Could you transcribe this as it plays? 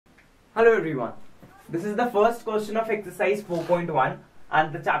Hello everyone, this is the first question of exercise 4.1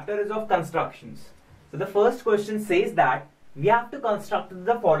 and the chapter is of constructions. So the first question says that we have to construct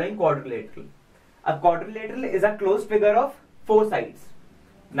the following quadrilateral. A quadrilateral is a closed figure of 4 sides.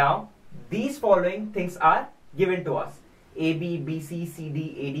 Now these following things are given to us: AB, BC, CD,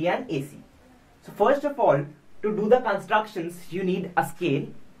 AD and AC. So first of all, to do the constructions you need a scale,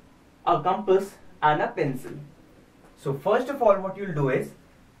 a compass and a pencil. So first of all what you'll do is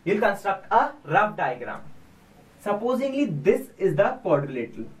you'll construct a rough diagram. Supposingly this is the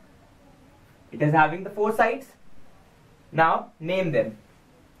quadrilateral. It is having the 4 sides. Now name them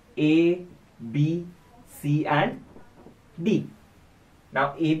A, B, C and D.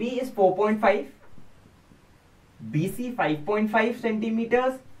 Now AB is 4.5, BC 5.5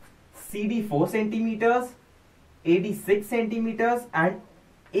 centimeters, CD 4 centimeters, AD 6 centimeters and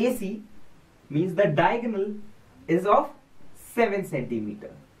AC means the diagonal is of 7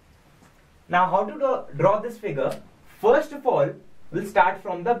 centimeters. Now how to draw this figure? First of all, we'll start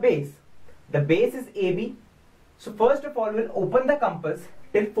from the base. The base is AB. So first of all, we'll open the compass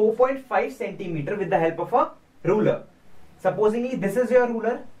till 4.5 centimeter with the help of a ruler. Supposingly this is your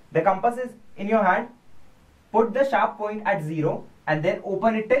ruler, the compass is in your hand. Put the sharp point at 0 and then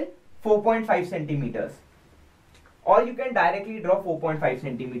open it till 4.5 centimeters. Or you can directly draw 4.5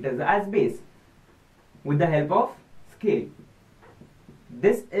 centimeters as base with the help of scale.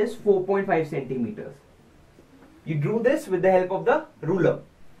 This is 4.5 centimeters. You drew this with the help of the ruler.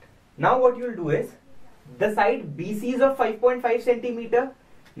 Now what you will do is, the side BC is of 5.5 centimeter.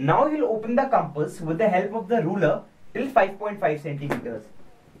 Now you will open the compass with the help of the ruler till 5.5 centimeters.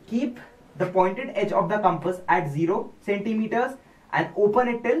 Keep the pointed edge of the compass at 0 centimeters and open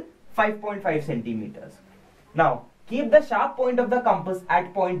it till 5.5 centimeters. Now keep the sharp point of the compass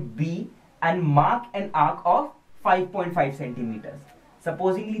at point B and mark an arc of 5.5 centimeters.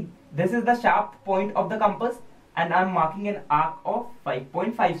 Supposingly this is the sharp point of the compass and I am marking an arc of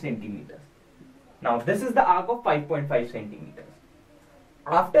 5.5 centimeters. Now this is the arc of 5.5 centimeters.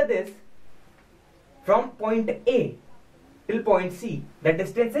 After this, from point A till point C, the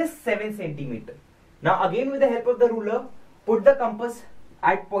distance is 7 centimeters. Now again with the help of the ruler, put the compass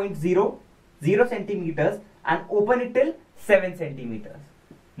at point 0 centimeters and open it till 7 centimeters.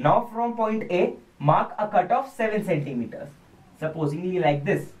 Now from point A, mark a cut of 7 centimeters. Supposingly like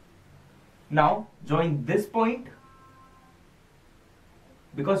this. Now join this point,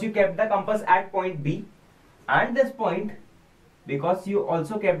 because you kept the compass at point B, and this point because you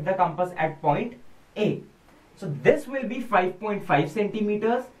also kept the compass at point A. So this will be 5.5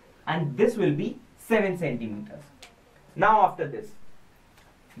 centimeters and this will be 7 centimeters. Now after this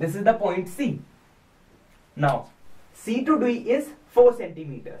is the point C. Now C to D is 4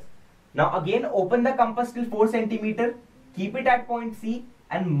 centimeters. Now again open the compass till 4 centimeter. Keep it at point C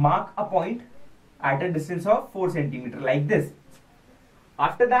and mark a point at a distance of 4 centimeter like this.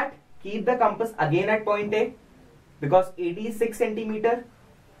 After that, keep the compass again at point A, because AD is 6 centimeter.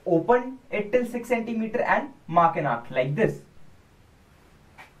 Open it till 6 centimeter and mark an arc like this.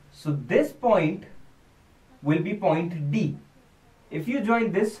 So this point will be point D. If you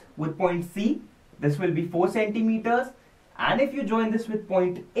join this with point C, this will be 4 centimeters, and if you join this with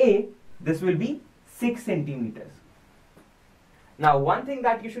point A, this will be 6 centimeters. Now one thing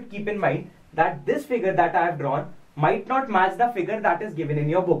that you should keep in mind, that this figure that I have drawn might not match the figure that is given in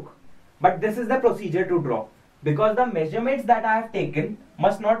your book. But this is the procedure to draw, because the measurements that I have taken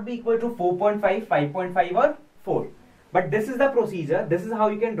must not be equal to 4.5, 5.5 or 4. But this is the procedure. This is how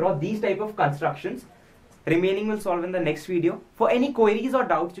you can draw these type of constructions. Remaining will solve in the next video. For any queries or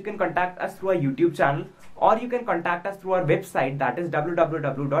doubts, you can contact us through our YouTube channel, or you can contact us through our website, that is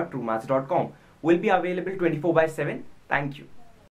www.truemaths.com. We'll be available 24/7. Thank you.